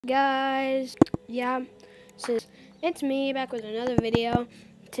Guys, yeah, so it's me back with another video.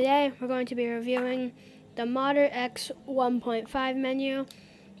 Today we're going to be reviewing the Modder X 1.5 menu.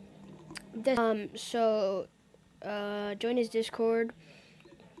 Join his Discord,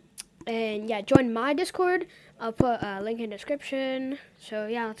 and yeah, join my Discord. I'll put a link in the description. So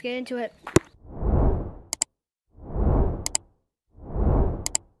yeah, let's get into it.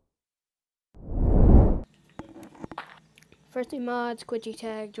 First mods, quit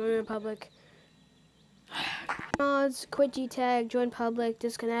G-tag, join Republic. Mods, quit G-tag, join public,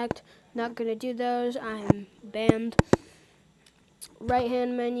 disconnect. Not gonna do those, I'm banned. Right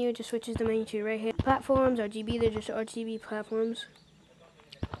hand menu just switches the menu to right hand. Platforms, RGB, they're just RGB platforms.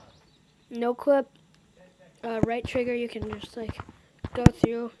 No clip, right trigger, you can just like go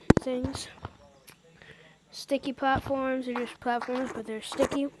through things. Sticky platforms, they're just platforms, but they're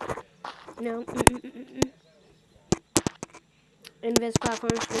sticky. No. Invis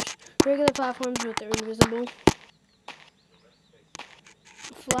platforms, just regular platforms, but they're invisible.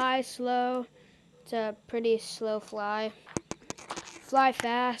 Fly slow, it's a pretty slow fly. Fly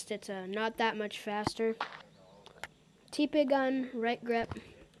fast, it's not that much faster. TP gun, right grip,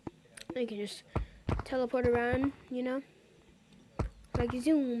 you can just teleport around, you know, like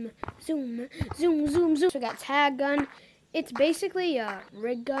zoom, zoom, zoom, zoom, zoom. So we got tag gun, it's basically a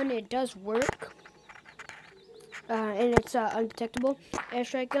rig gun, it does work. And it's undetectable.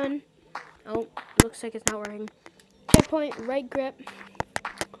 Airstrike gun. Oh, looks like it's not working. Checkpoint, right grip.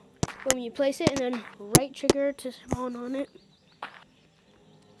 Boom, you place it and then right trigger to spawn on it.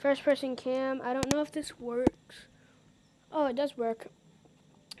 First person cam. I don't know if this works. Oh, it does work.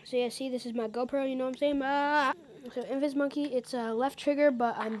 So yeah, see, this is my GoPro, you know what I'm saying? So Invis Monkey, it's a left trigger,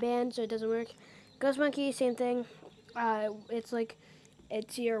 but I'm banned, so it doesn't work. Ghost Monkey, same thing.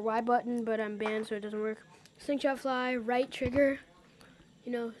 It's your Y button, but I'm banned, so it doesn't work. Slingshot fly, right trigger,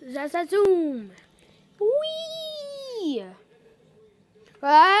 you know, Zaza zoom, wee.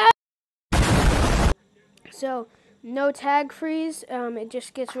 Ah! So no tag freeze, it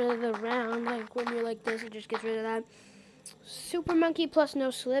just gets rid of the round, like when you're like this, it just gets rid of that. Super monkey plus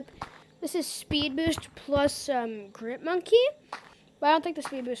no slip. This is speed boost plus grip monkey, but I don't think the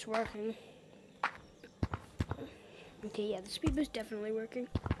speed boost is working. Okay, yeah, the speed boost definitely working,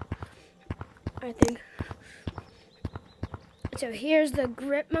 I think. So here's the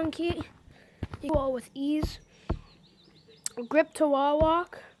grip monkey. You wall with ease. Grip to wall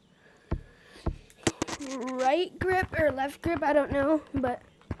walk. Right grip or left grip, I don't know, but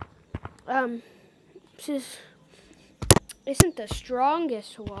this isn't the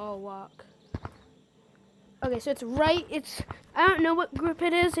strongest wall walk. Okay, so it's right. I don't know what grip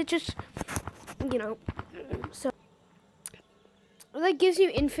it is. It just, you know, so that gives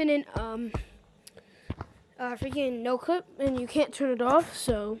you infinite freaking no clip, and you can't turn it off,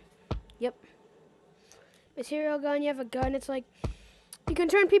 so, yep. Material gun, you have a gun, it's like, you can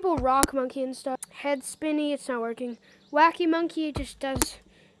turn people rock monkey and stuff. Head spinny, it's not working. Wacky monkey, it just does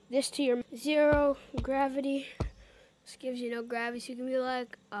this to your zero gravity. This gives you no gravity, so you can be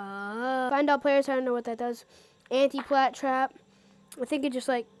like, Find all players, I don't know what that does. Anti-plat trap, I think it just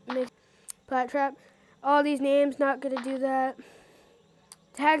like makes plat trap. All these names, not gonna do that.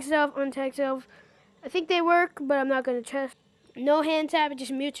 Tag self, untag self. I think they work, but I'm not going to test. No hand tap, it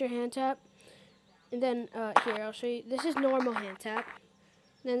just mutes your hand tap. And then, here, I'll show you. This is normal hand tap.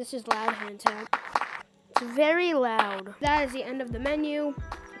 And then this is loud hand tap. It's very loud. That is the end of the menu.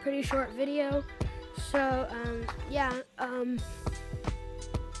 Pretty short video. So, yeah,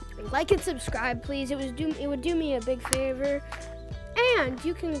 like and subscribe, please. It would do me a big favor. And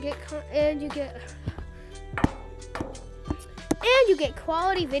you can get, you get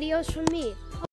quality videos from me.